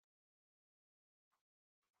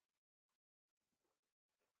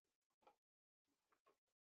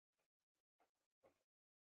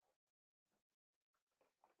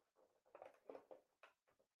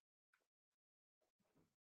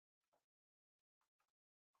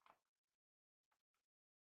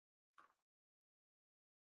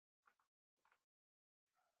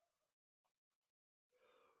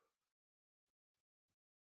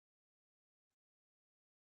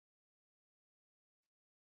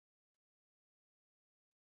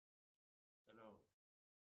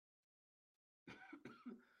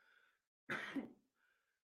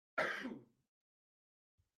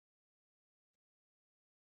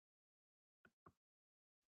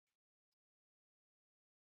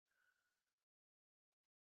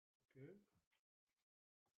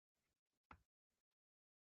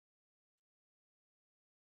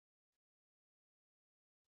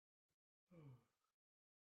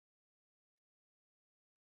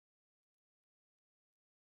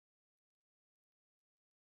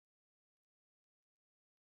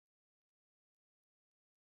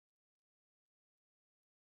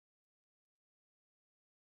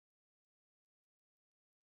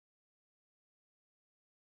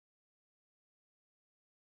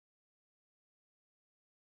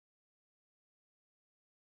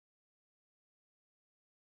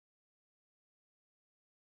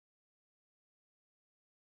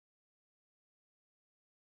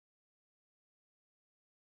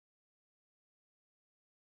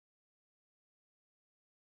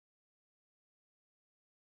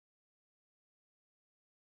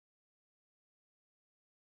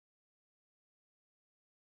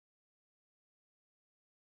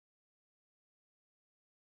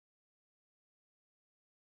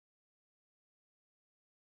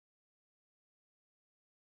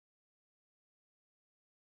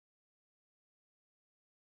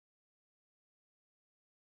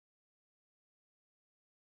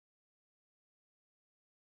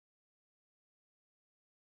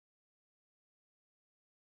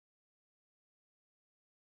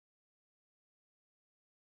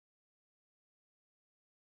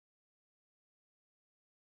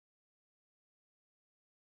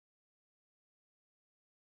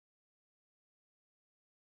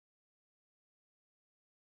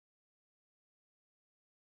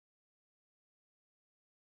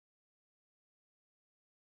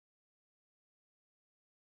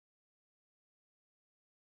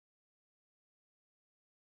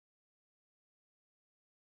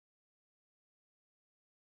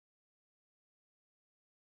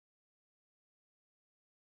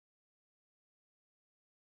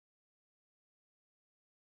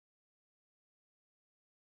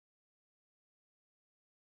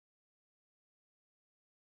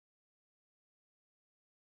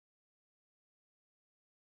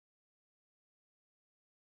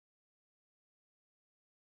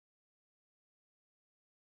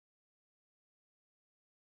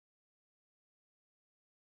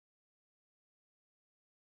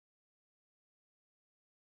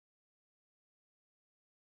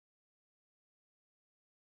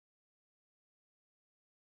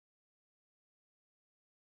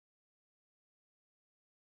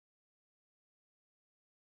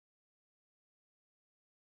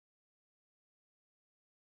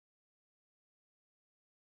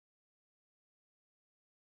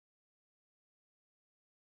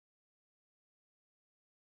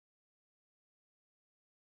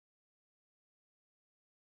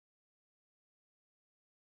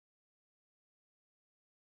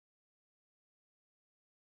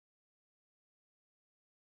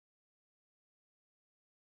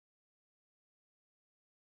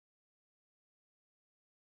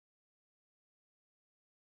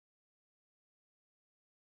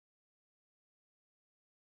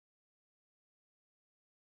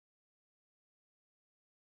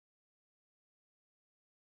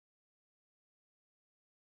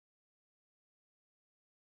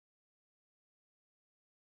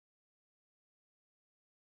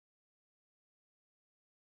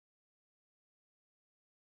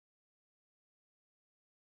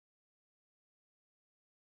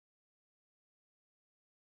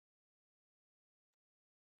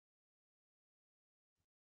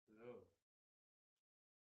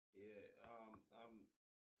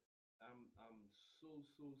so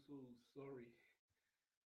sorry.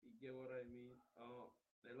 You get what I mean? Hello,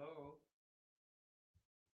 hello,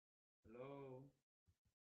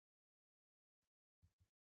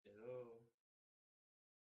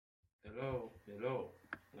 hello, hello.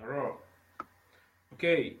 Hello.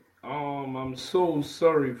 Okay. I'm so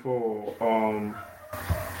sorry for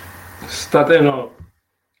starting up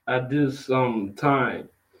at this time,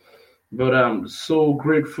 but I'm so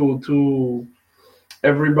grateful to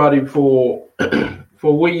everybody for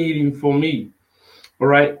for waiting for me. All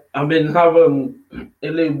right. I've been having a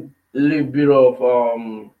little bit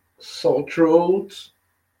of sore throat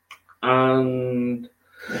and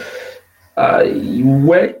I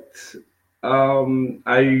worked.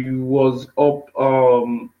 I was up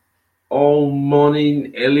all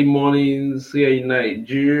morning, early mornings here in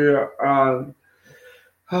Nigeria, and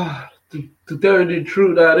to tell you the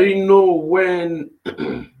truth, I didn't know when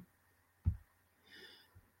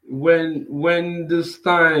this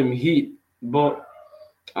time hit, but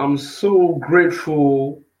I'm so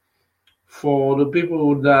grateful for the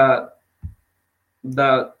people that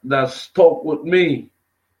stuck with me.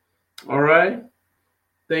 All right.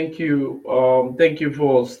 Thank you. Thank you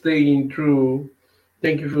for staying through.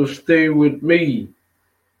 Thank you for staying with me.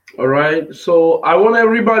 All right. So I want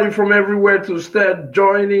everybody from everywhere to start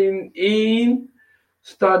joining in.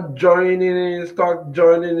 Start joining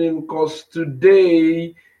in because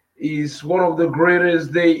today is one of the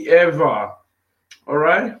greatest day ever. All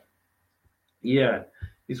right. Yeah.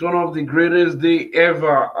 It's one of the greatest day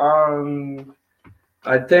ever.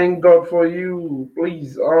 I thank God for you.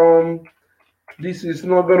 Please, this is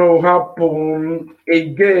not gonna happen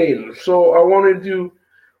again. So I wanted you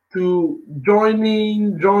to join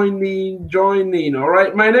in. All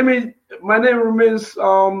right. My name remains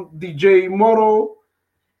DJ Moro,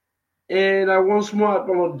 and I once more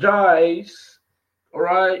apologize. All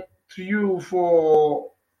right, to you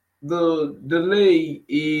for the delay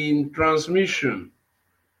in transmission.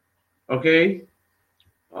 Okay.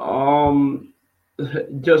 Um,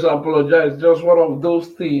 just apologize. Just one of those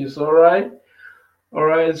things. All right. All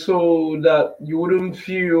right. So that you wouldn't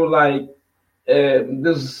feel like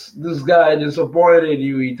this guy disappointed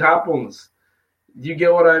you. It happens. Do you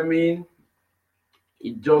get what I mean?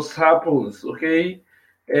 It just happens, okay?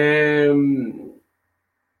 Um,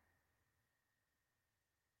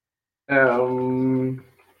 um,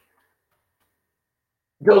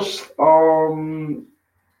 just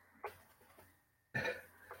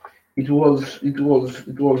it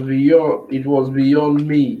was beyond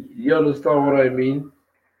me. You understand what I mean?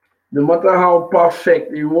 No matter how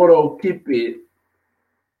perfect you want to keep it,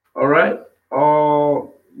 all right.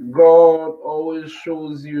 God always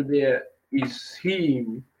shows you there is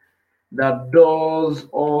Him that does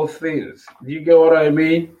all things. Do you get what I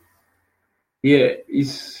mean? Yeah,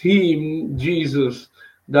 it's Him, Jesus,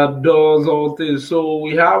 that does all things. So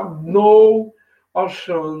we have no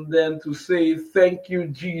option than to say thank you,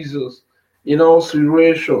 Jesus, in all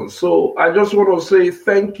situations. So I just want to say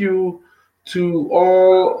thank you to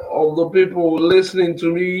all of the people listening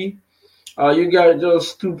to me. You guys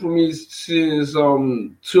just stood for me since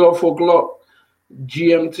 12 o'clock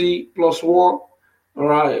GMT plus one. All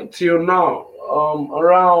right, till now,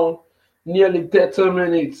 around nearly 30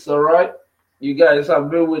 minutes. All right, you guys have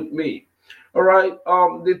been with me. All right,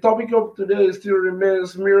 the topic of today still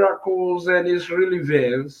remains miracles and its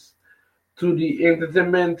relevance to the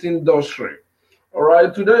entertainment industry. All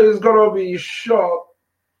right, today is gonna be short.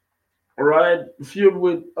 All right, filled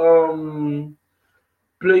with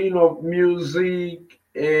playing of music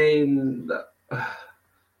and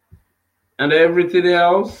everything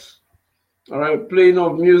else. All right, playing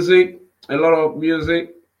of music, a lot of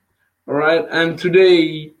music. All right, and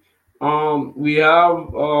today we have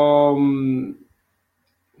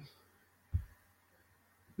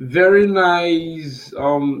very nice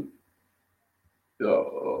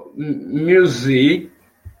music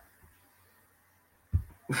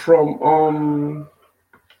from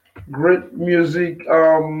great music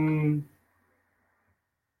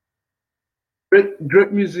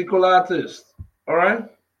great musical artists. All right,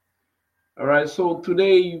 all right. So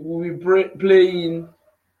today we'll be playing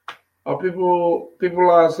people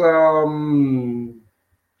as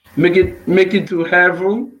make it to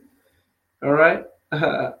heaven. All right,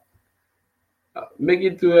 make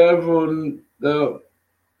it to heaven. The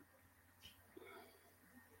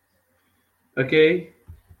okay.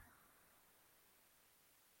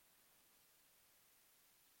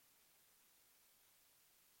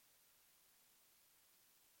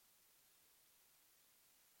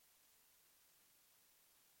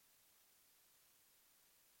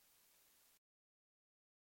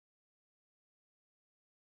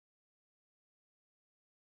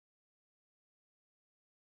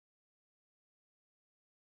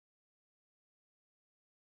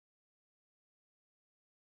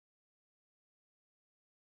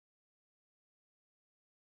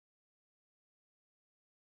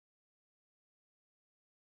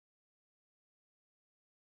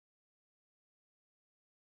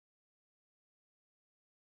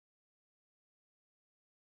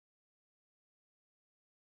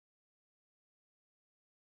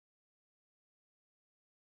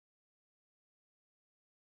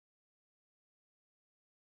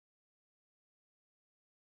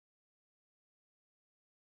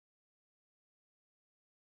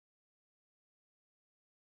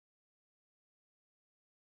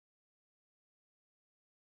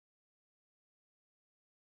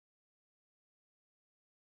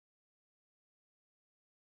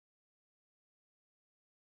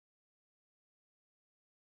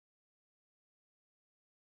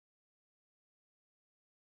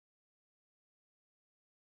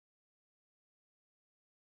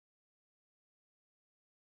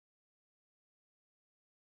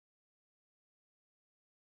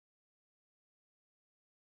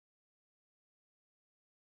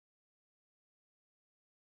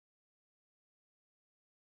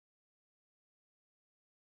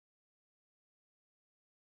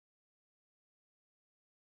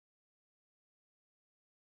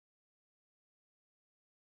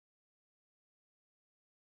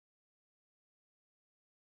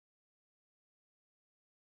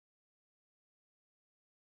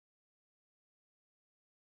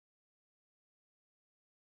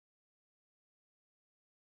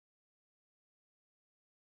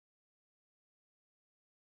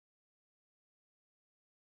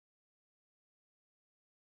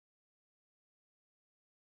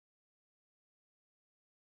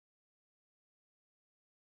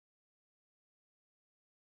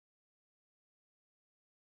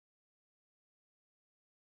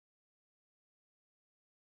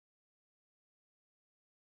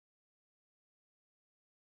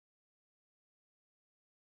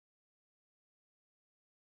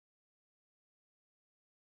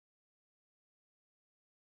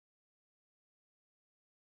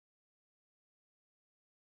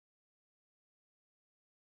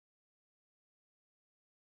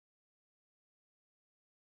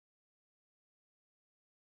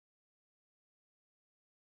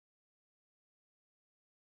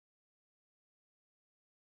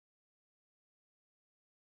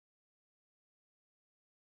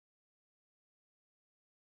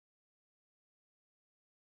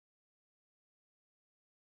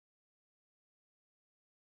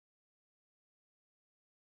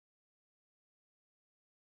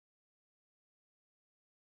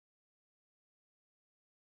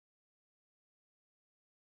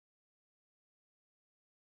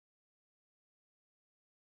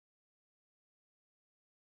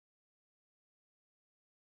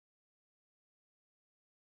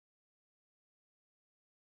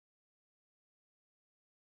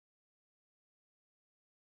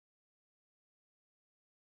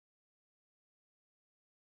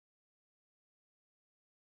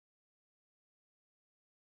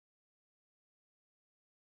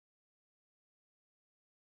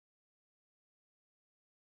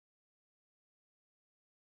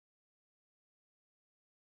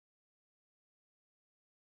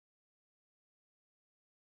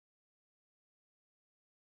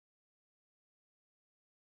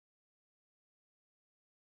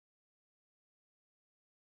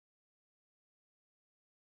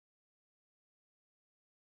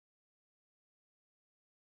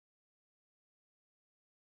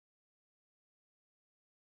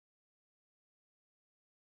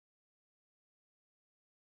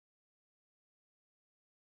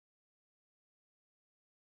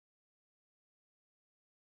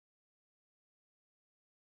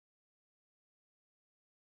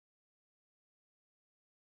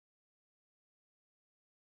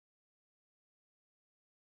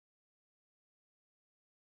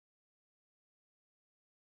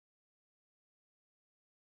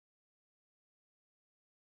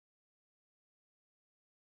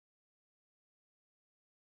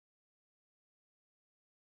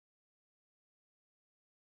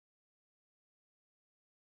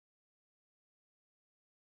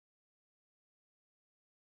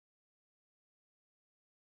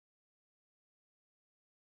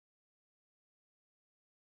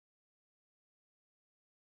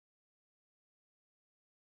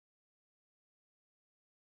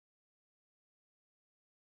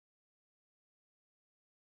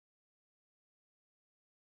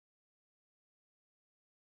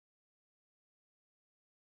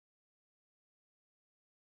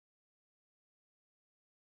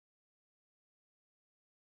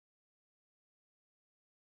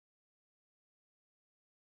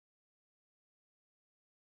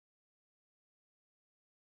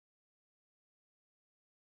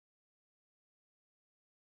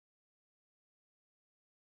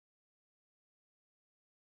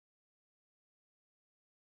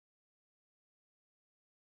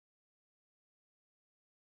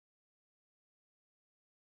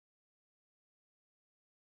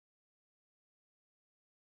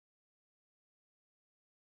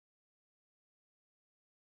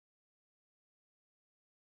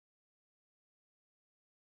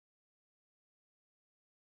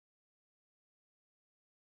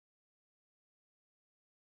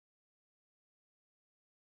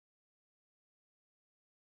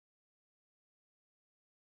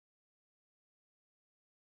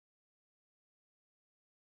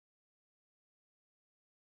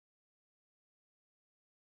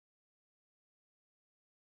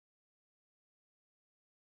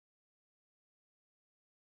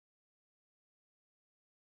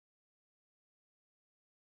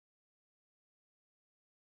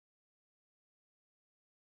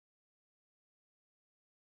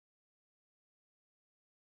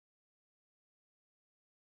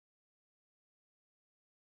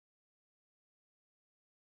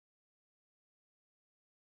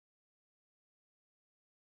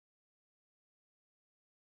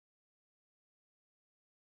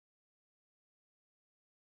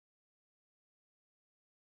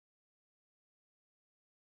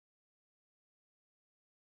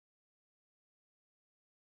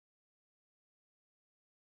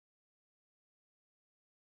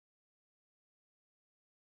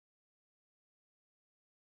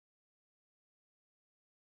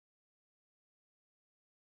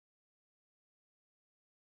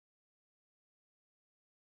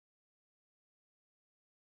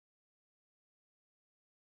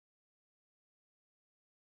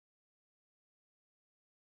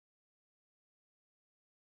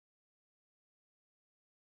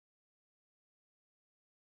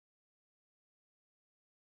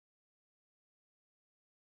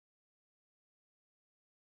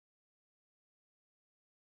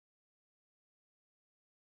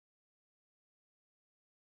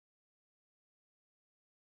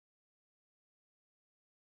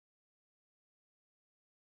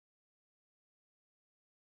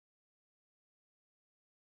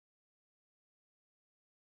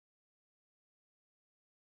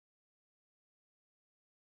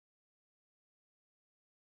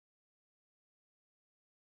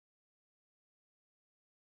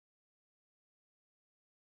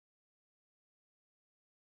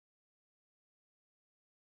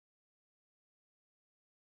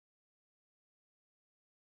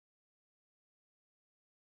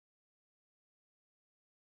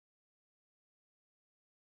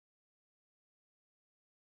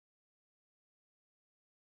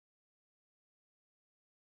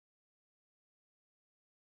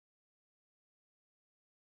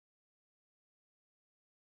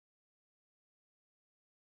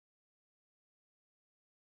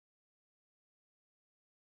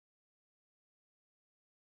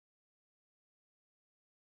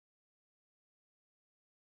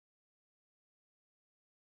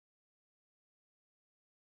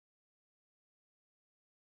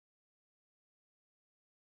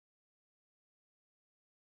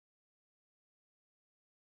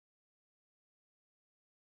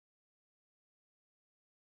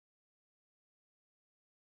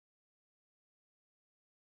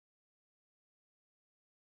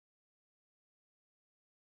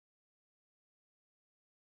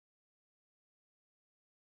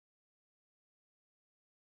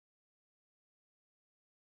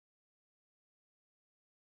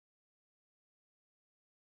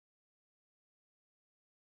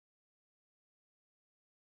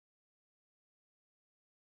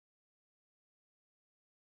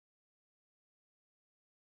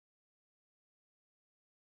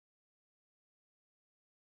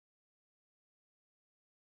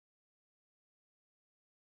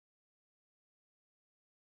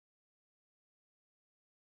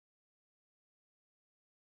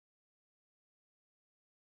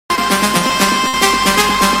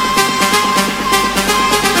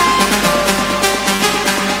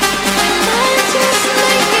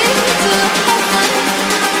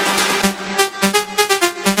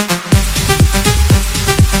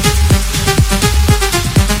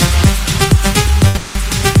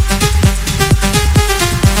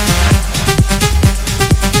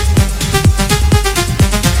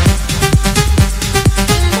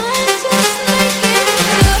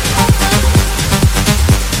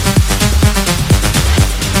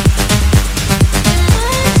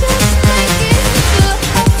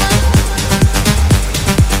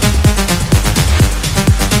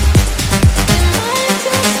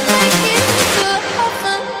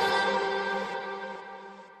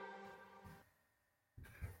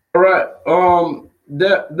 All right.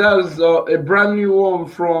 That's a brand new one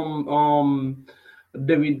from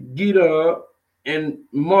David Guetta and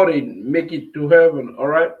Martin. Make it to heaven. All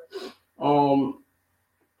right. Um.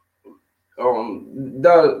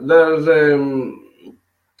 There's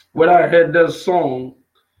when I heard that song,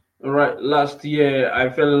 all right, last year I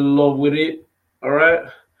fell in love with it. All right.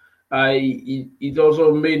 It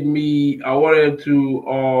also made me. I wanted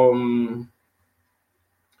to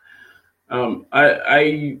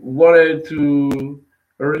I wanted to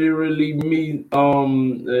really meet uh,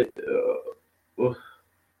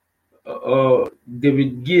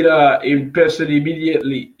 David Guetta in person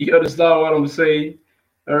immediately. You understand what I'm saying?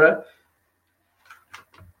 All right,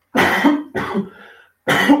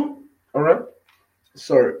 all right.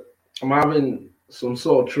 Sorry, I'm having some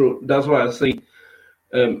sore throat. That's why I say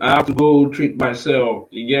I have to go treat myself.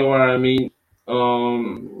 You get what I mean?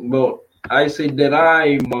 But I say that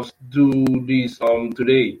I must do this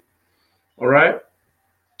today. All right.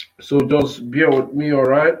 So just bear with me. All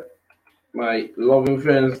right, my loving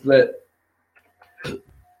fans. Let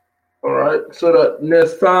all right. So that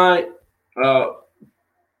next time, uh,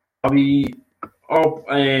 I'll be up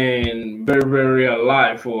and very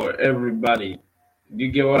alive for everybody.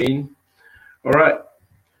 You get what I mean? All right.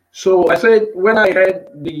 So I said when I heard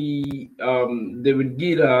the David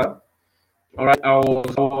Guetta, all right, I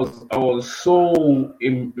was so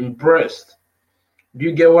impressed. Do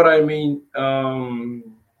you get what I mean?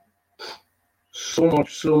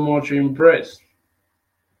 So much impressed.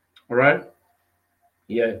 All right.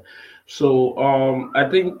 Yeah. So I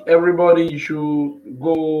think everybody should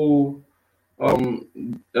go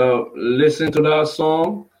listen to that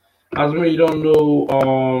song. As me you don't know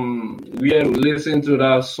we have to listen to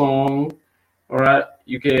that song. All right.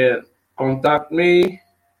 You can contact me.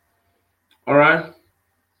 All right.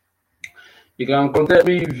 You can contact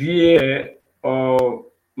me via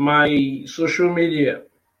my social media.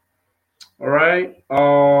 All right.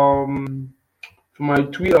 For my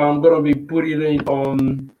Twitter, I'm gonna be putting it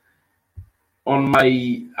on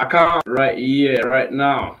my account right here, right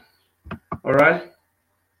now. All right.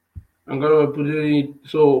 I'm gonna put it in.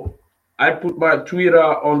 So I put my Twitter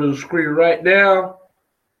on the screen right now.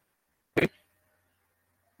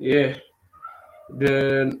 Yeah.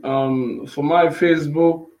 Then for my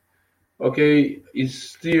Facebook, okay, it's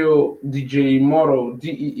still DJ Immortal,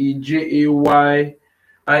 DeeJayImortal.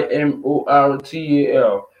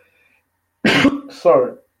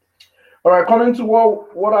 Sorry. All right, coming to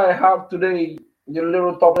what I have today, the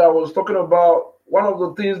little topic I was talking about. One of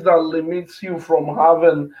the things that limits you from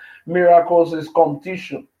having miracles is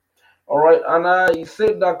competition. All right, and I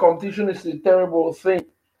said that competition is a terrible thing.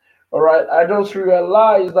 All right, I just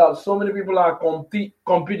realized that so many people are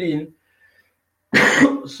competing,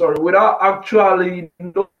 sorry, without actually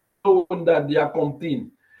knowing that they are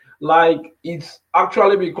competing. Like it's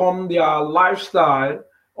actually become their lifestyle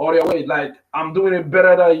or their way. Like I'm doing it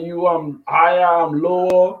better than you. I'm higher. I'm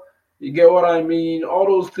lower. You get what I mean? All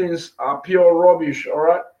those things are pure rubbish. All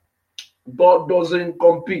right. God doesn't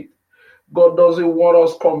compete. God doesn't want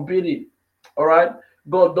us competing. All right.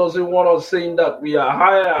 God doesn't want us saying that we are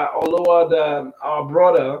higher or lower than our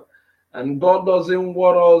brother. And God doesn't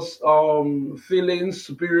want us feeling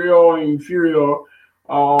superior or inferior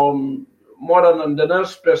more than the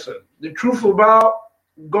next person. The truth about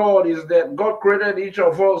God is that God created each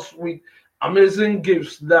of us with amazing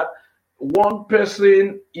gifts that one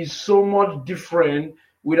person is so much different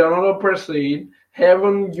with another person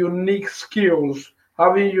having unique skills,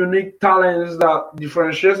 having unique talents that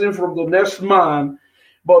differentiates him from the next man.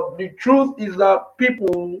 But the truth is that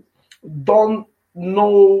people don't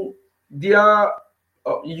know their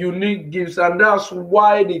unique gifts, and that's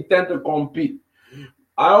why they tend to compete.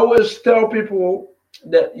 I always tell people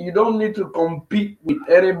that you don't need to compete with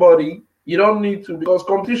anybody. You don't need to, because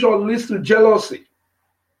competition leads to jealousy.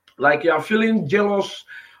 Like you're feeling jealous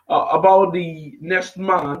about the next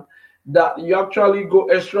man, that you actually go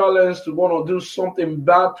extra lengths to want to do something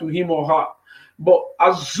bad to him or her. But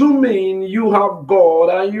assuming you have God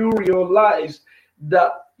and you realize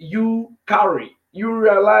that you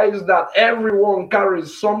realize that everyone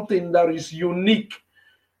carries something that is unique,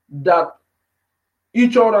 that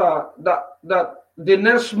each other, that the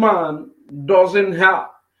next man doesn't have,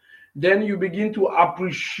 then you begin to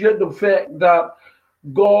appreciate the fact that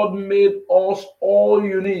God made us all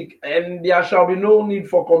unique and there shall be no need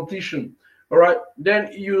for competition. All right.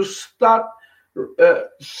 Then you start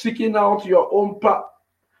seeking out your own path.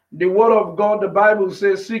 The word of God, the Bible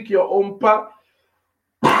says, seek your own path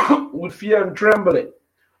with fear and trembling.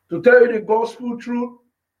 To tell you the gospel truth,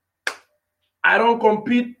 I don't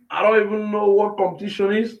compete. I don't even know what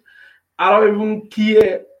competition is. I don't even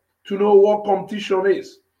care. to know what competition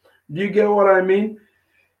is. Do you get what I mean?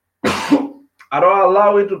 I don't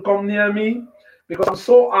allow it to come near me because I'm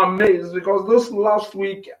so amazed. Because this last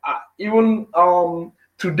week, even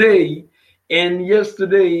today and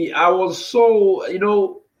yesterday, I was so,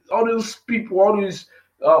 all these people, all these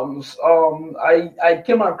I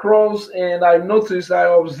came across and I noticed, I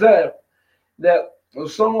observed that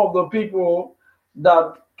some of the people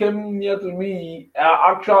that came near to me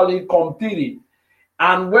are actually competing.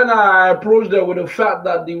 And when I approached them with the fact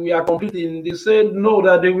that they were competing, they said no,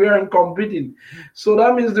 that they weren't competing. So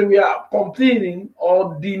that means they were competing,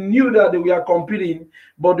 or they knew that they were competing,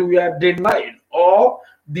 but they were denied, or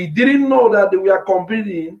they didn't know that they were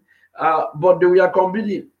competing, but they were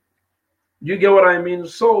competing. You get what I mean?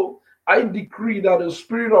 So I decree that the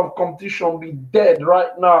spirit of competition be dead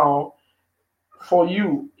right now for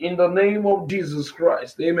you in the name of Jesus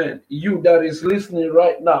Christ. Amen. You that is listening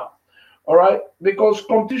right now. All right, because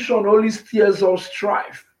competition only stirs up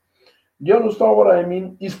strife. Do you understand what I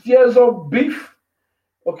mean? It stirs up beef.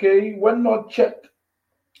 Okay, when not checked,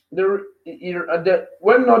 when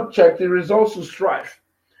not checked, it results to strife.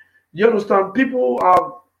 Do you understand? People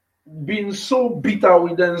are being so bitter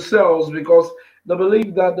with themselves because they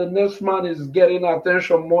believe that the next man is getting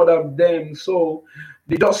attention more than them, so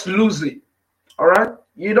they just lose it. All right,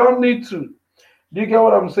 you don't need to. Do you get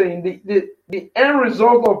what I'm saying? The end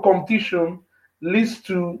result of competition leads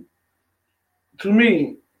to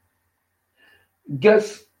me,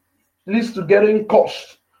 leads to getting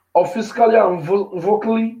cursed or physically and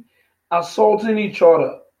vocally assaulting each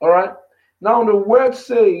other. All right. Now the word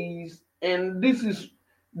says, and this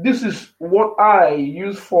is what I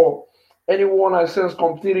use for anyone I sense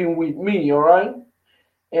competing with me. All right.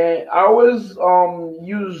 And I always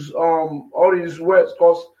use all these words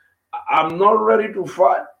because I'm not ready to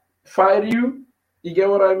fight you. You get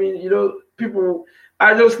what I mean? People,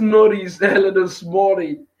 I just noticed earlier this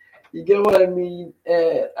morning. You get what I mean?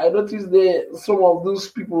 I noticed that some of those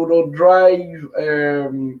people don't drive.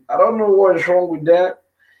 I don't know what is wrong with that,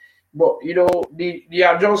 but they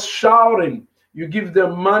are just shouting. You give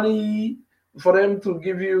them money for them to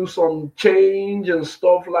give you some change and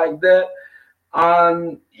stuff like that,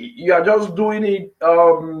 and you are just doing it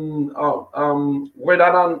with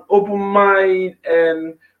an open mind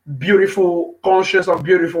and beautiful conscience and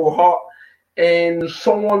beautiful heart, and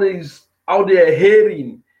someone is out there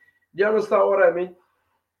hating. Do you understand what I mean?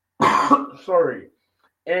 Sorry.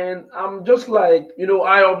 And I'm just like,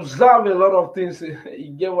 I observe a lot of things.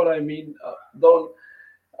 You get what I mean? Don't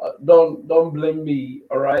blame me.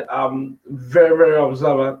 All right, I'm very, very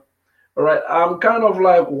observant. All right, I'm kind of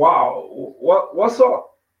like, wow, what's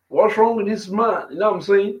up? What's wrong with this man? You know what I'm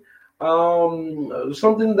saying?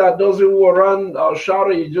 Something that doesn't warrant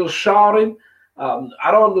shouting, he's just shouting.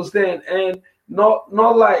 I don't understand, and not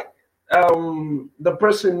like the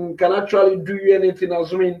person can actually do you anything.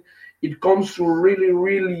 Assuming it comes to really,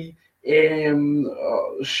 really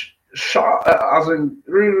as in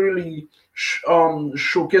really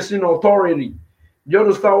showcasing authority. Do you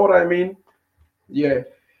understand what I mean? Yeah.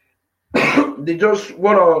 They just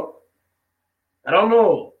wanna, I don't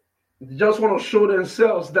know, they just want to show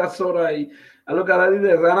themselves. That's what I look at it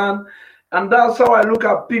as, and that's how I look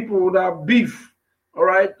at people that beef. All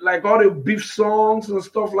right, like all the beef songs and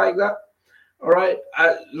stuff like that. All right,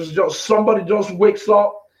 it's just somebody just wakes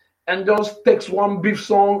up and just takes one beef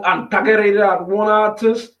song and target it at one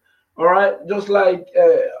artist. All right, just like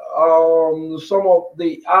some of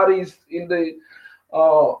the artists in the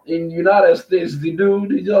United States, they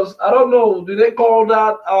just, I don't know, do they call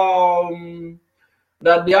that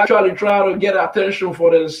that they actually try to get attention for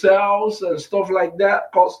themselves and stuff like that?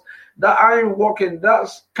 Because that ain't working.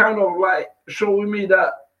 That's kind of like showing me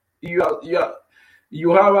that you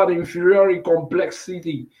have an inferiority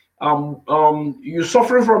complexity. You're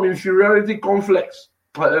suffering from inferiority complex.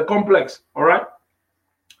 All right,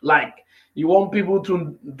 like you want people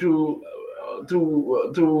to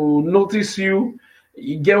notice you.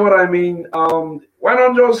 You get what I mean? Why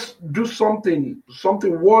not just do something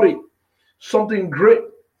worthy, something great,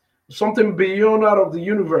 something beyond out of the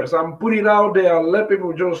universe, and put it out there and let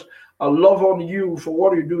people just love on you for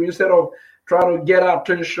what you do, instead of trying to get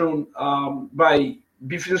attention by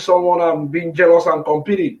beefing someone and being jealous and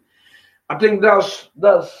competing. I think that's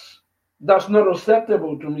not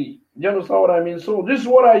acceptable to me. You understand what I mean? So this is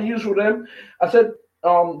what I use with them. I said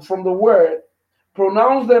from the word,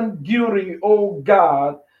 pronounce them guilty, O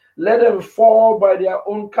God. Let them fall by their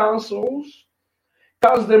own counsels.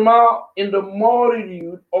 Cast them out in the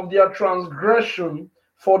multitude of their transgression,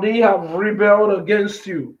 for they have rebelled against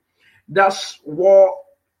you. That's what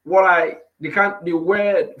I the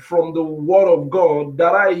word from the word of God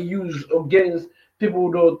that I use against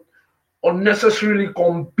people that unnecessarily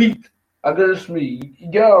compete against me.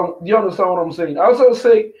 Do you understand what I'm saying? I also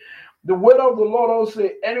say the word of the Lord also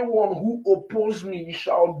say, anyone who opposes me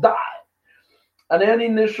shall die, and any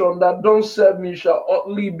nation that don't serve me shall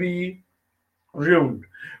utterly be ruined.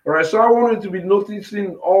 All right, so I wanted to be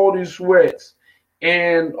noticing all these words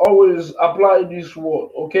and always apply this word.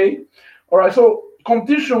 Okay, all right. So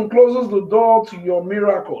competition closes the door to your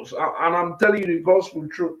miracles, and I'm telling you the gospel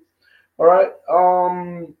truth. All right.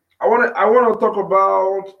 I want to talk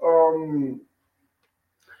about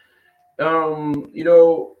you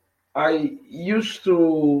know, I used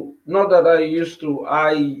to, not that I used to,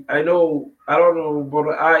 I know, I don't know,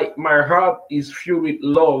 but my heart is filled with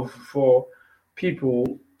love for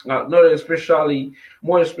people, not especially,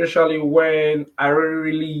 more especially when I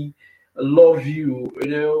really love you.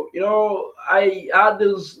 I had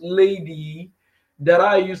this lady that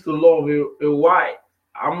I used to love, a white.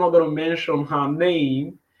 I'm not gonna mention her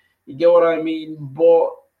name. You get what I mean?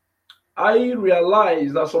 But I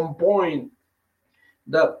realized at some point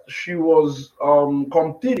that she was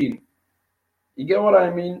competing. You get what I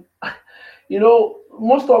mean?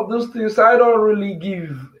 Most of those things I don't really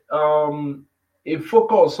give a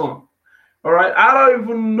focus on. All right, I don't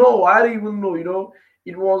even know. I didn't even know.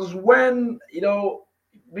 It was when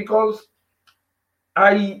because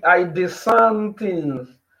I discern things.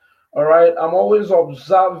 All right, I'm always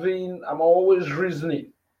observing. I'm always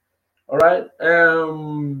reasoning. All right.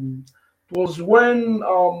 It was when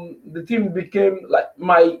the thing became like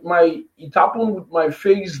my it happened with my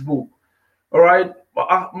Facebook. All right,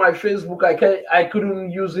 my Facebook, I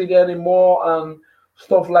couldn't use it anymore and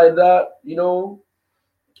stuff like that.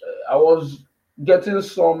 I was getting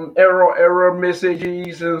some error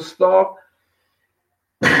messages and stuff.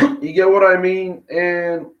 You get what I mean?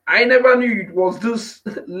 And I never knew it was this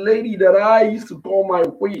lady that I used to call my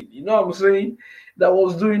queen. You know what I'm saying? That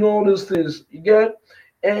was doing all these things. You get?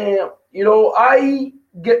 And I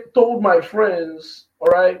get told my friends, all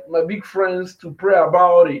right, my big friends, to pray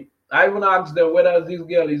about it. I even asked them whether this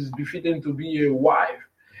girl is befitting to be a wife.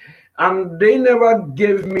 And they never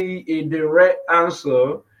gave me a direct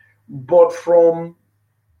answer, but from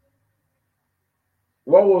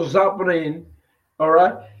what was happening, all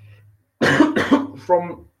right,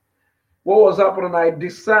 from what was happening, I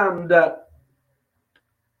discerned that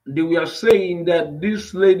they were saying that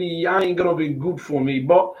this lady ain't gonna be good for me.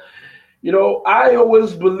 But I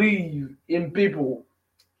always believe in people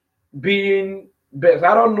being best.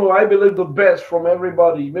 I don't know. I believe the best from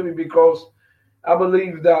everybody. Maybe because I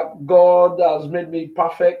believe that God has made me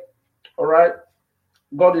perfect. All right.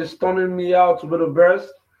 God is turning me out to be the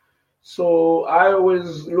best. So I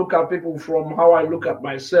always look at people from how I look at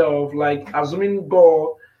myself, like assuming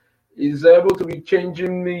God is able to be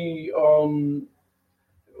changing me,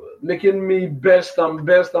 making me best and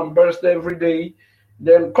best and best every day.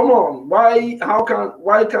 Then come on,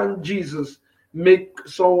 why can't Jesus make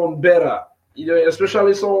someone better?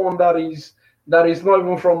 Especially someone that is not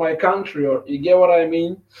even from my country, or you get what I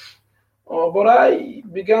mean? But I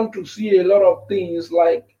began to see a lot of things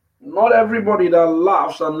like not everybody that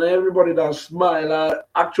laughs and everybody that smiles are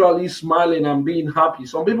actually smiling and being happy.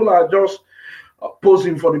 Some people are just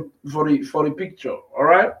posing for the picture, all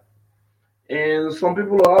right? And some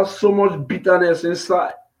people have so much bitterness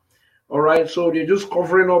inside, all right? So they're just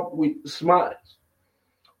covering up with smiles,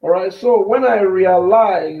 all right? So when I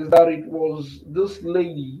realized that it was this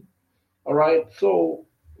lady, all right, so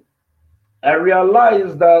I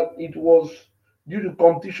realized that it was due to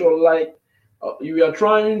competition, like you are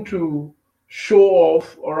trying to show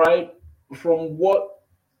off, all right, from what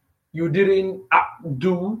you didn't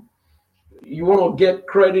do. You want to get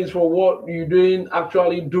credit for what you didn't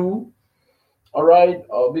actually do, all right,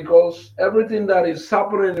 because everything that is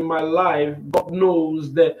happening in my life, God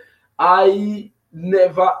knows that I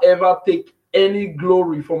never ever take any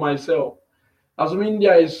glory for myself. Assuming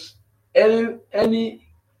there is any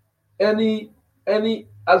any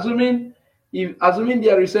assuming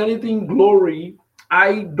there is anything glory,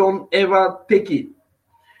 I don't ever take it.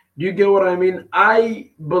 Do you get what I mean?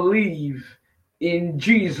 I believe in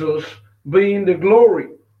Jesus being the glory.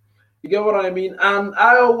 You get what I mean? And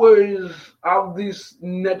I always have this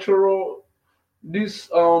natural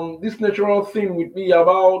thing with me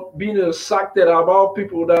about being excited about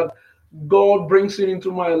people that God brings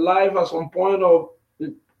into my life at some point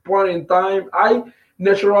in time. I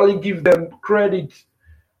naturally give them credit,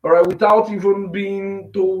 all right, without even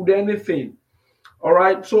being told anything. All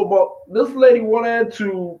right. So, but this lady wanted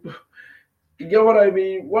to, you get what I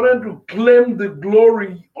mean? Wanted to claim the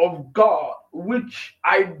glory of God. which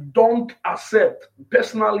I don't accept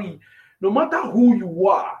personally. No matter who you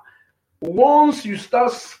are, once you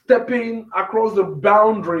start stepping across the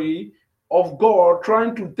boundary of God,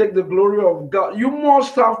 trying to take the glory of God, you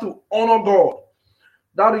must have to honor God.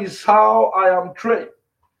 That is how I am trained.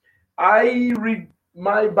 I read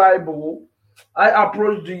my Bible. I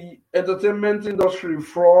approach the entertainment industry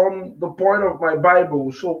from the point of my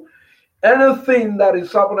Bible. So anything that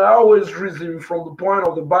is happening, I always reason from the point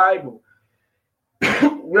of the Bible.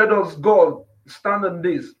 Where does God stand in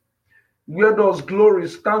this? Where does glory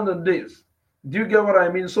stand in this? Do you get what I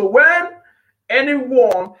mean? So when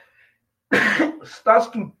anyone starts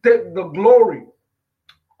to take the glory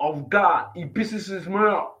of God, he pisses his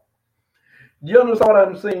mouth. Do you understand what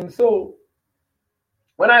I'm saying? So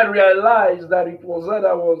when I realized that it was that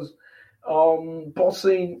I was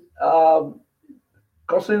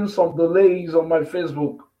causing some delays on my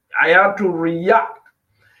Facebook, I had to react.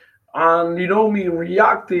 And you know me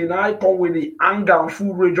reacting, I come with the anger and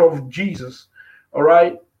full rage of Jesus. All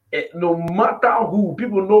right. No matter who,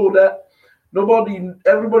 people know that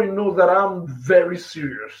everybody knows that I'm very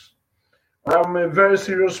serious. I'm a very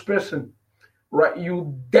serious person. Right.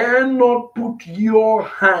 You dare not put your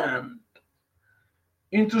hand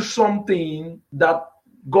into something that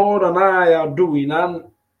God and I are doing. And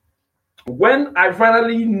when I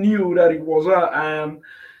finally knew that it was her, and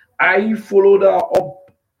I followed her up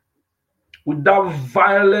with that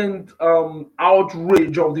violent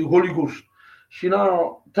outrage of the Holy Ghost, she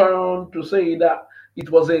now turned to say that it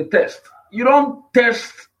was a test. You don't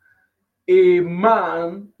test a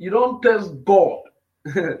man, you don't test God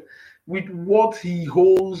with what he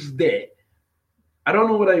holds there. I don't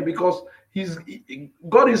know whether because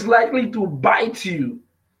God is likely to bite you.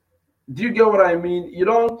 Do you get what I mean? I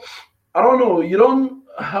don't know,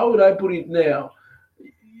 how would I put it now?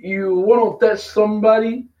 You want to test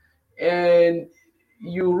somebody, and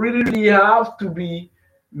you really have to be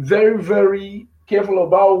very, very careful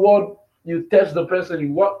about what you test the person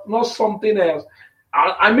in, what, not something else.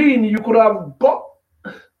 I mean, you could have got,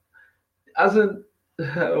 as in,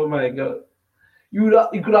 oh my God, you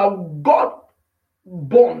could have got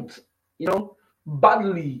burnt,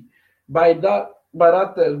 badly by that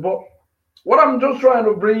test. But what I'm just trying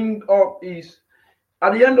to bring up is,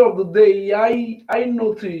 at the end of the day, I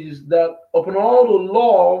noticed that upon all the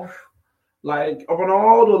love,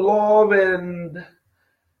 and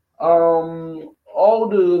all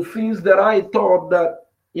the things that I thought that,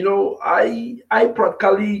 I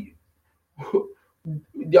practically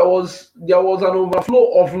there was an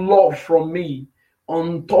overflow of love from me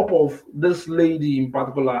on top of this lady in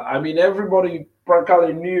particular. I mean, everybody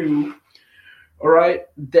practically knew, all right,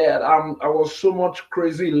 that I was so much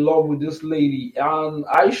crazy in love with this lady, and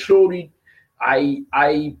I showed it.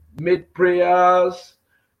 I made prayers,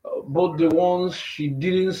 both the ones she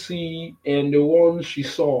didn't see and the ones she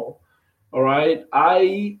saw. All right,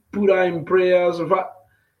 I put her in prayers.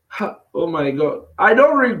 Oh my God, I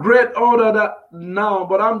don't regret all of that now,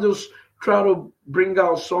 but I'm just trying to bring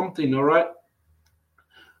out something. All right,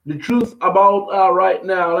 the truth about her right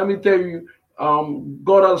now. Let me tell you,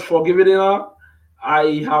 God has forgiven her.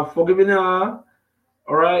 I have forgiven her.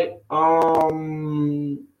 All right,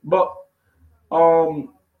 but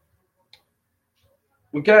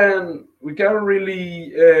we can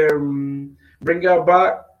really bring her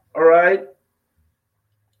back, all right,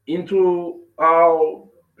 into how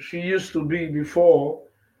she used to be before.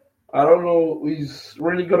 I don't know, it's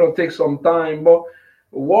really gonna take some time, but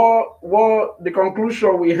what the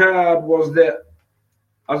conclusion we had was that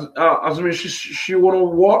as I mean, she wanna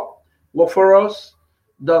work for us.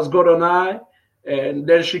 That's God and I, and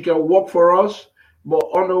then she can work for us, but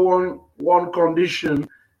under one condition,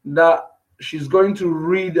 that she's going to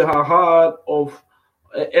rid her heart of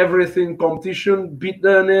everything, competition,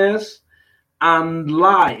 bitterness, and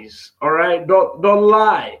lies. All right, don't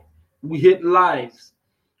lie. We hate lies.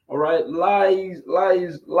 All right, lies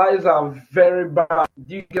are very bad.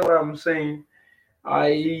 Do you get what I'm saying?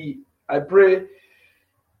 I pray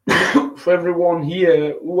for everyone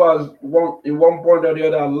here who has in one point or the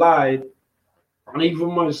other lied, and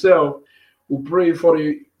even myself, who pray for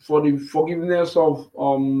the forgiveness of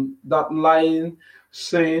that lying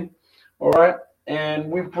sin. All right,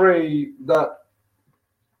 and we pray that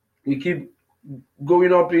we keep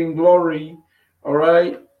going up in glory. All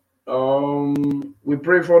right, we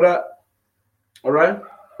pray for that. All right,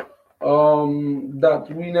 that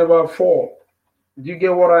we never fall. Do you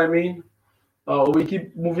get what I mean? We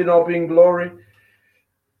keep moving up in glory.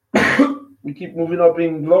 We keep moving up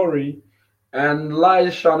in glory, and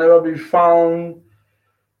lies shall never be found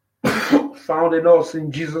in us,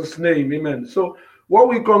 in Jesus' name. Amen. So what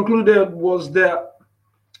we concluded was that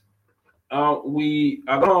we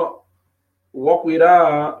are gonna work with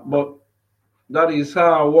her, but that is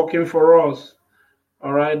her working for us.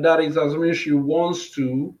 All right, that is assuming she wants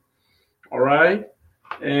to. All right,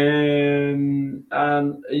 and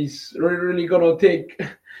it's really gonna take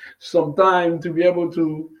some time to be able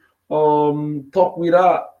to talk with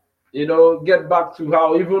her. Get back to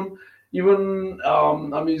how I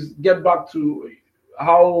mean, get back to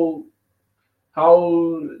how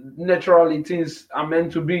naturally things are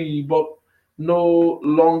meant to be, but no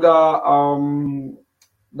longer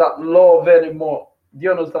that love anymore. Do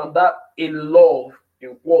you understand that? In love,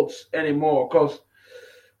 in quotes, anymore, because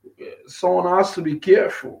someone has to be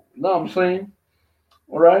careful. You know what I'm saying?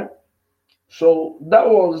 All right. So that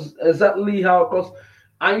was exactly how, because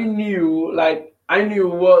I knew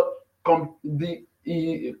what the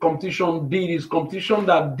competition did. Is competition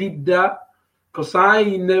that did that, because I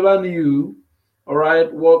never knew, all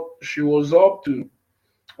right, what she was up to.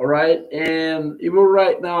 All right, and even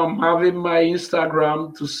right now, I'm having my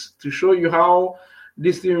Instagram to show you how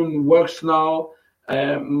this thing works now.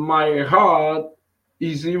 My heart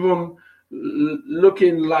is even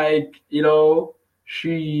looking like,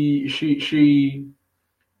 she she she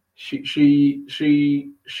she she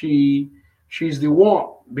she she she's the one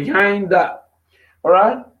behind that. All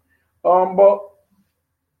right, but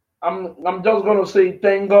I'm just gonna say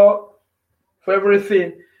thank God for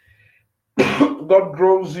everything. God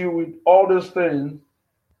grows you with all these things.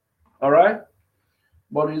 All right,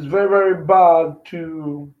 but it's very very bad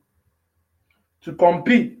to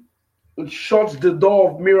compete. It shuts the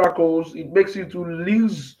door of miracles. It makes you to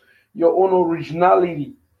lose your own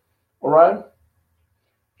originality. All right,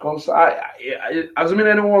 because assuming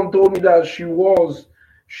anyone told me that she was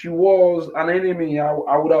an enemy,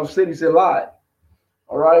 I would have said it's a lie.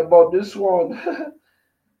 All right, but this one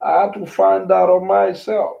I had to find out of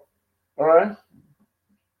myself. All right,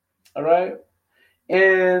 all right,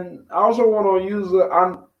 and I also want to use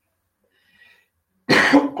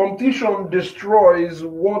competition destroys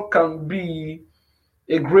what can be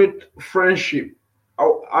a great friendship.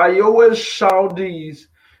 I always shout this: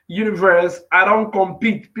 universe, I don't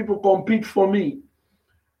compete. People compete for me.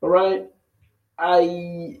 All right.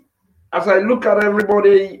 I, as I look at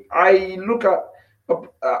everybody, I look at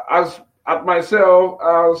as at myself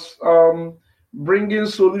as bringing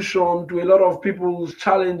solution to a lot of people's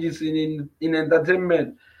challenges in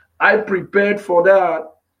entertainment. I prepared for that.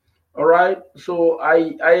 All right. So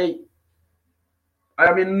I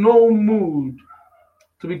am in no mood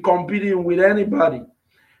to be competing with anybody.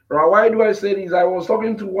 Right? Why do I say this? I was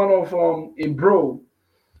talking to one of a bro,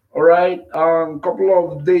 all right, a couple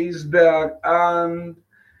of days back, and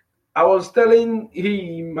I was telling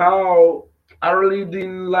him how I really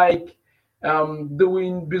didn't like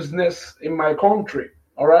doing business in my country.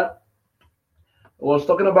 All right, I was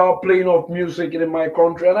talking about playing of music in my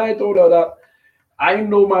country, and I told her that I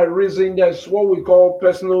know my reason. That's what we call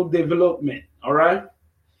personal development. All right,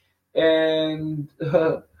 and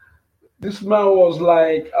this man was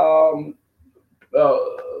like uh,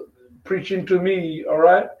 preaching to me. All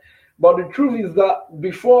right, but the truth is that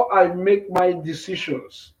before I make my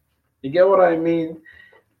decisions, you get what I mean?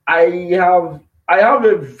 I I have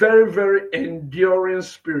a very very enduring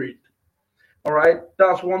spirit. All right,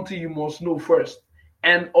 that's one thing you must know first,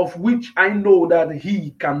 and of which I know that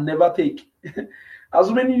he can never take.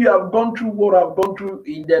 As many you have gone through what I've gone through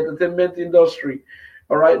in the entertainment industry,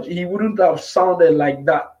 all right, he wouldn't have sounded like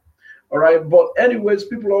that. All right, but anyways,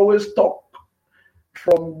 people always talk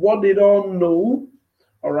from what they don't know,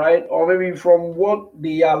 all right, or maybe from what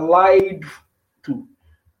they are lied to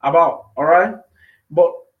about, all right.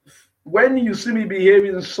 But when you see me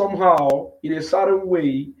behaving somehow in a certain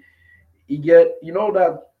way, you know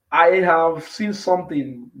that I have seen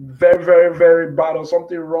something very, very, very bad or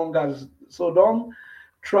something wrong. As so,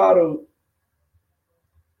 try to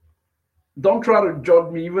don't try to judge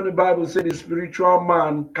me. Even the Bible said the spiritual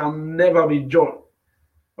man can never be judged.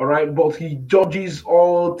 All right, but he judges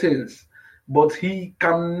all things, but he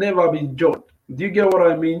can never be judged. Do you get what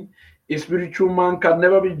I mean? A spiritual man can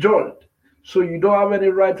never be judged, so you don't have any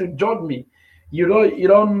right to judge me. You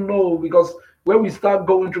don't know, because when we start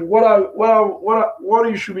going through what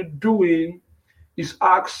you should be doing is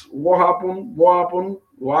ask what happened, why,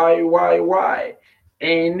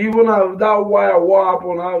 and even if that why or what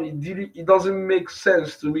happened, how it doesn't make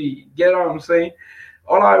sense to me. Get what I'm saying?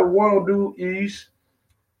 All I want to do is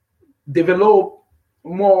develop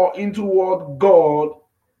more into what God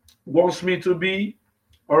wants me to be.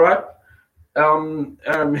 All right.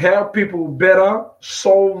 Help people better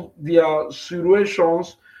solve their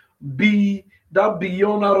situations, be that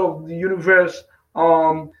beyond out of the universe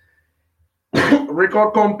um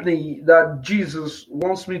record company that Jesus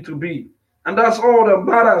wants me to be. And that's all that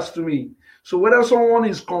matters to me. So whether someone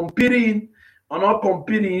is competing or not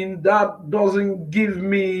competing, that doesn't give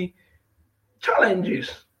me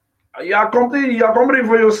challenges. You are competing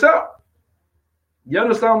for yourself. You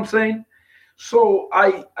understand what I'm saying? So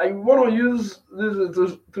I want to use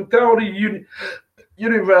this to tell the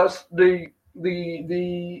universe, the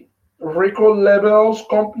record labels,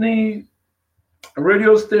 company,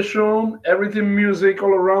 radio station, everything music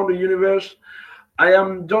all around the universe. I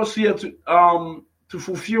am just here to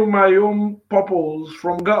fulfill my own purpose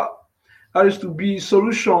from God. That is to be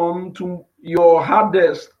solution to your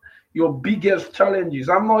hardest, your biggest challenges.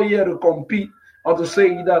 I'm not here to compete or to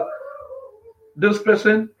say that this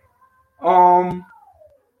person um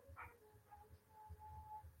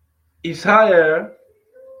is higher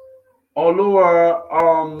or lower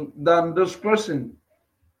than this person.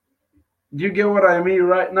 Do you get what I mean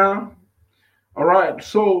right now? All right,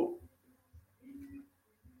 so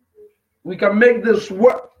we can make this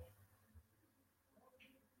work.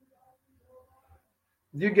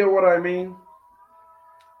 Do you get what I mean?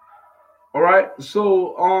 All right,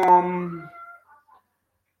 so I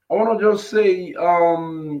want to just say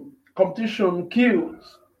competition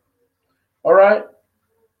kills. All right,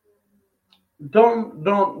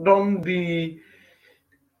 don't be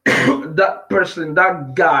that person,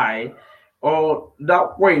 that guy, or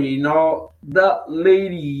that way, that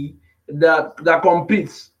lady that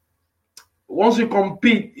competes. Once you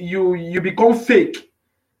compete, you become fake.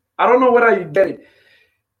 I don't know whether you get it.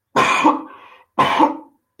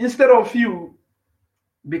 Instead of you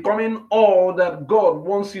becoming all that God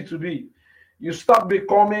wants you to be, you start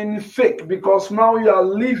becoming fake because now you are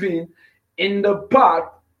living in the path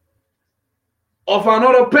of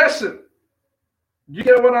another person. Do you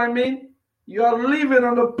get what I mean? You are living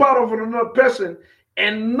on the path of another person,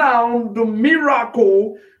 and now the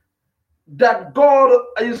miracle that God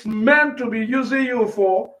is meant to be using you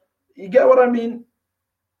for, you get what I mean,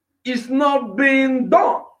 is not being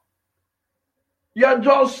done. You're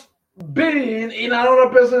just being in another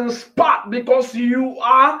person's spot because you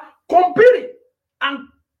are competing and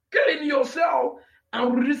killing yourself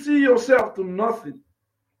and reducing yourself to nothing.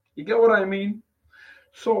 You get what I mean?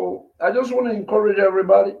 So I just want to encourage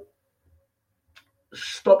everybody,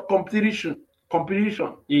 stop competition.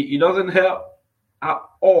 It doesn't help at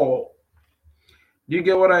all. Do you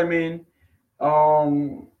get what I mean?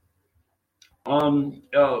 Um, I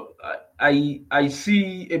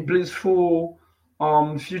see a blissful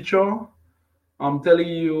future. I'm telling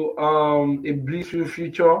you, a blissful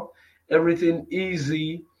future, everything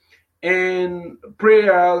easy, and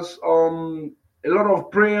prayers. A lot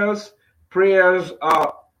of prayers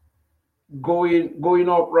are going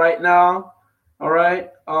up right now. All right,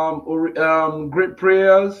 great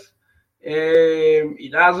prayers.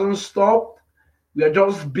 It hasn't stopped. We are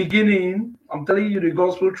just beginning. I'm telling you the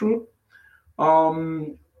gospel truth.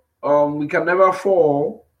 Um, we can never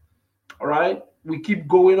fall. All right, we keep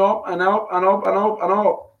going up and up and up and up and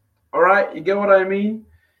up. All right, you get what I mean?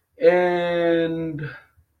 And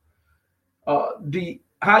the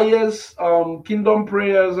highest kingdom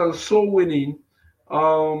prayers and soul winning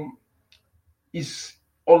um, is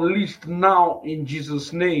unleashed now in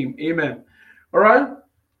Jesus' name. Amen. All right.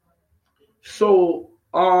 So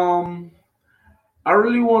I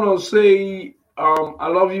really want to say I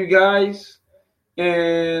love you guys.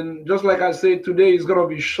 And just like I said, today is going to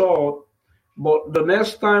be short. But the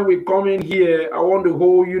next time we come in here, I want the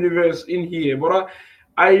whole universe in here. But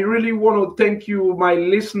I really want to thank you, my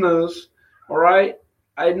listeners. All right.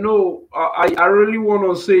 I know I really want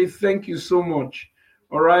to say thank you so much.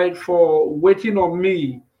 All right. For waiting on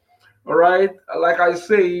me. All right. Like I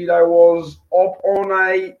said, I was up all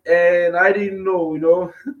night and I didn't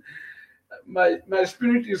know. My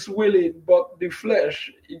spirit is willing, but the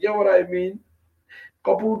flesh, you get what I mean?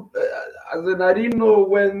 Coupled, as in, I didn't know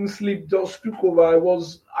when sleep just took over. I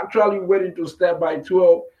was actually waiting to start by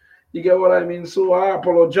 12. You get what I mean? So I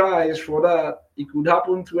apologize for that. It could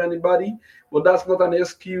happen to anybody, but that's not an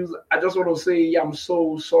excuse. I just want to say I'm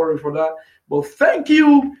so sorry for that. But thank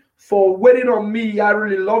you for waiting on me. I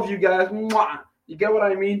really love you guys. Mwah. You get what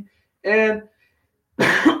I mean? And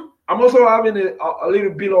I'm also having a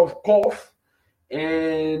little bit of cough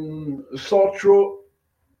and sore throat.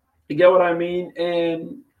 You get what I mean?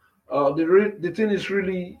 And the thing is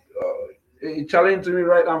really a challenge to me,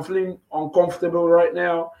 right? I'm feeling uncomfortable right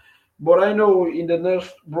now. But I know in the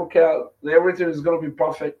next broadcast, everything is going to be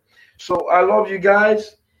perfect. So I love you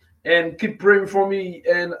guys and keep praying for me.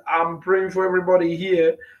 And I'm praying for everybody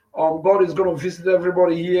here. God is going to visit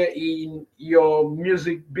everybody here in your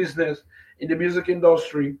music business, in the music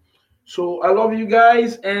industry. So I love you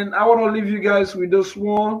guys, and I want to leave you guys with this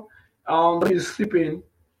one. That is Sipping,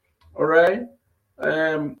 all right,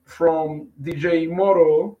 from DJ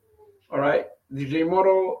Moro, all right. DJ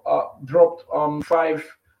Moro dropped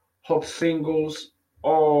 5 hot singles,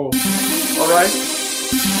 all right,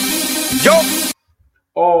 Yo,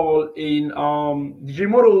 all in DJ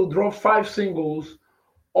Moro dropped 5 singles,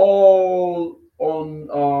 all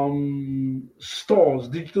on stores,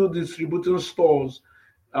 digital distributing stores,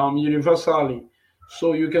 universally.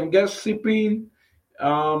 So you can get Sipping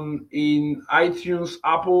in iTunes,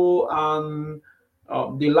 Apple, and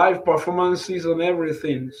the live performances and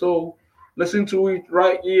everything. So listen to it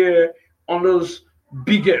right here on this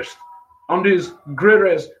biggest, on this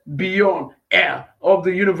greatest beyond air of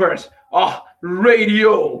the universe.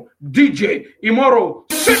 Radio DJ Imoro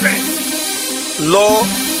Sipping. Lord,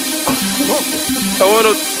 I want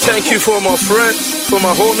to thank you for my friends, for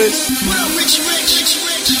my homies.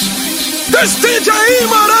 That's DJ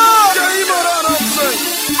Imara.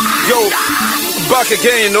 Yo, back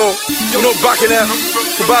again, back in there.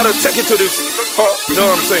 We're about to take it to this. You know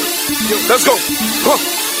what I'm saying? Let's go.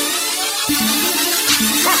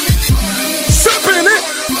 Sipping it.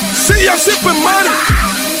 See, I'm sipping money.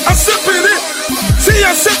 I'm sipping it. See,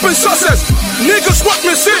 I'm sipping success. Niggas want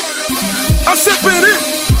me sick. I'm sipping it.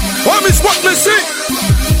 Homies want me sick.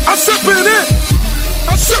 I'm sipping it.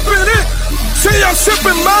 I'm sipping it. See, I'm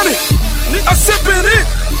sipping money. I'm sipping it.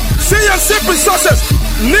 See, I'm sipping success.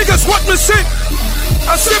 Niggas want me sick.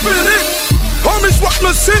 I'm sipping it. Homies want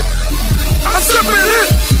me sick. I'm sipping it.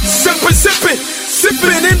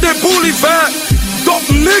 Sipping in the boulevard. Dope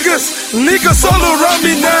niggas all around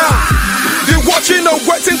me now. They watching and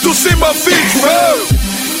waiting to see my feet fall.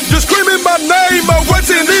 They screaming my name, I'm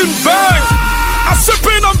waiting in vain. I'm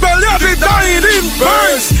sipping on belly, they dying in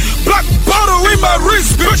burns. Black bottle in my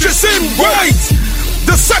wrist, bitches in white.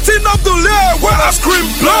 The setting of the lair where I scream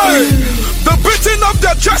blood. The beating of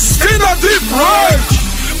their chest in a deep rage.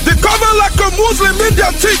 They cover like a Muslim in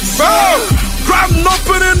their teeth foul. Grand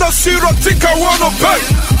opening a syrup, think I wanna pay.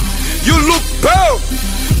 You look pale,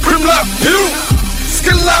 cream like you,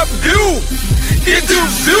 skin like you, it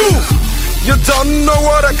is you. You don't know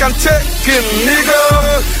what I can take in,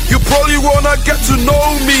 nigga. You probably wanna get to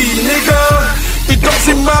know me, nigga. It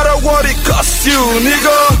doesn't matter what it costs you,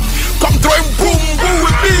 nigga. Come throwing boom boom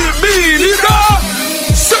with me, nigga.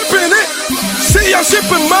 Sipping it, see I'm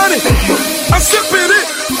sipping money. I'm sipping it,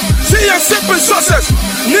 see I'm sipping success.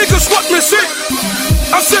 Niggas want me sick.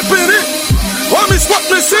 I'm sipping it, homies want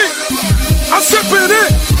me sick. I'm sipping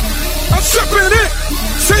it, I'm sipping it.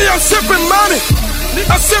 See I'm sipping money.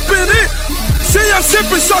 I'm sipping it, see I'm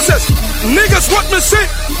sipping success. Niggas want me sick.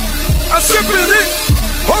 I'm sipping it,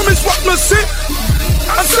 homies want me sick.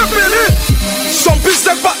 I'm sipping it. Some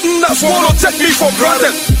business partners wanna take me for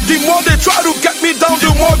granted. The more they try to get me down,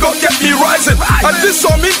 the more God get me rising. I did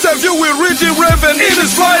some interview with Reggie Raven in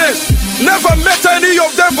his flyers. Never met any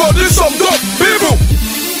of them, but did some dope people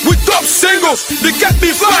with dope singles. They get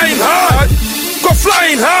me flying high, go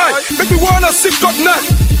flying high. Make me wanna sip God now.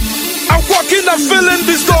 I'm walking and feeling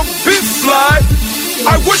this dope beat fly.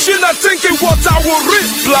 I wishing and thinking what I will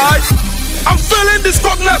reply. I'm feeling this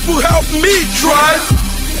coconut will help me try.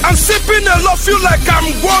 I'm sipping a lot, feel like I'm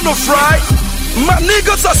gonna fry. My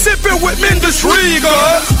niggas are sipping with me in this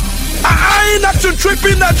regard. I ain't acting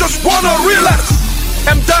tripping, I just wanna relax.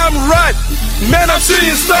 I'm damn right, man, I'm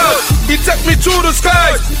seeing stars. He take me to the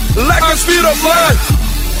sky, like the speed of light.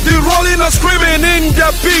 They rolling and screaming in their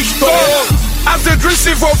big store. As they drink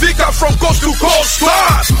for Vika from coast to coast.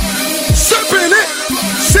 Sipping it,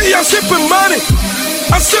 see I'm sipping money.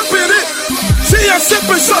 I'm sipping it, see I'm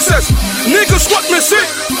sipping success. Niggas want me sick.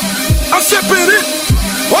 I'm sipping it,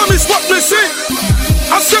 homies want me sick.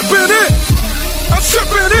 I'm sipping it, I'm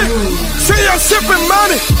sipping it. See I'm sipping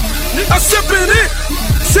money. I'm sipping it,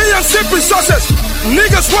 see I'm sipping success.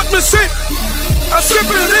 Niggas want me sick. I'm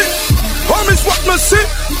sipping it, homies want me sick.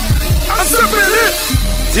 I'm sipping it.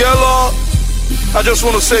 Dear Lord, I just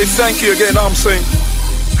want to say thank you again. I'm saying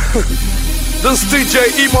this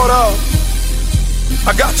DJ Immortal.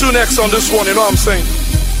 I got 2 next on this one, you know what I'm saying?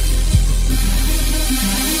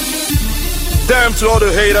 Damn to all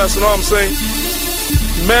the haters, you know what I'm saying?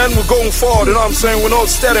 Man, we're going forward, you know what I'm saying? We're not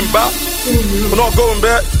standing back. We're not going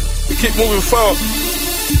back. We keep moving forward.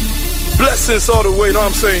 Blessings all the way, you know what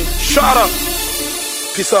I'm saying? Shout out.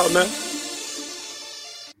 Peace out, man.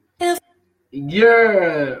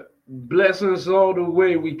 Yeah, blessings all the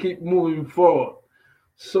way. We keep moving forward.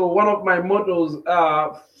 So one of my mottos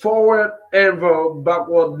are forward ever,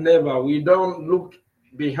 backward never. We don't look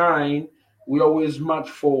behind. We always march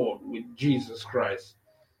forward with Jesus Christ.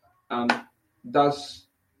 And that's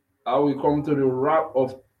how we come to the wrap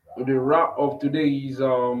of today's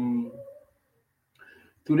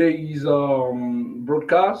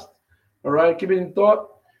broadcast. All right, keep in touch.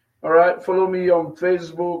 All right, follow me on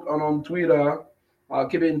Facebook and on Twitter.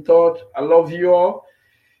 Keep in touch. I love you all.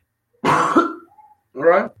 All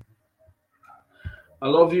right, I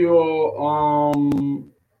love you all.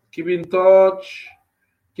 Keep in touch.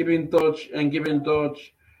 Keep in touch and keep in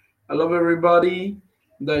touch. I love everybody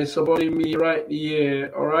that is supporting me right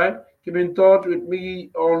here. All right, keep in touch with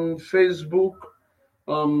me on Facebook.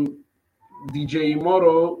 DJ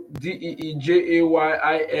Immortal,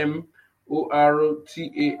 DeeJaymortal.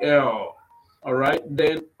 All right.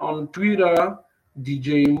 Then on Twitter,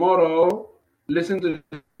 DJ Immortal. Listen to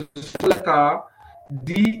the letter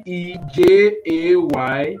DEJAY,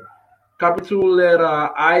 capital letter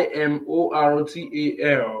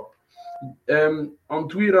IMORTAL. On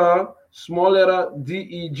Twitter, small letter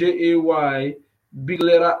DEJAY, big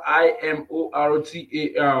letter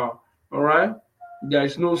IMORTAL. All right. There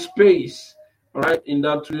is no space, all right, in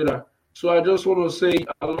that Twitter. So I just want to say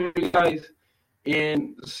I love you guys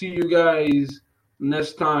and see you guys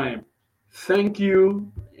next time. Thank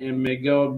you, and may God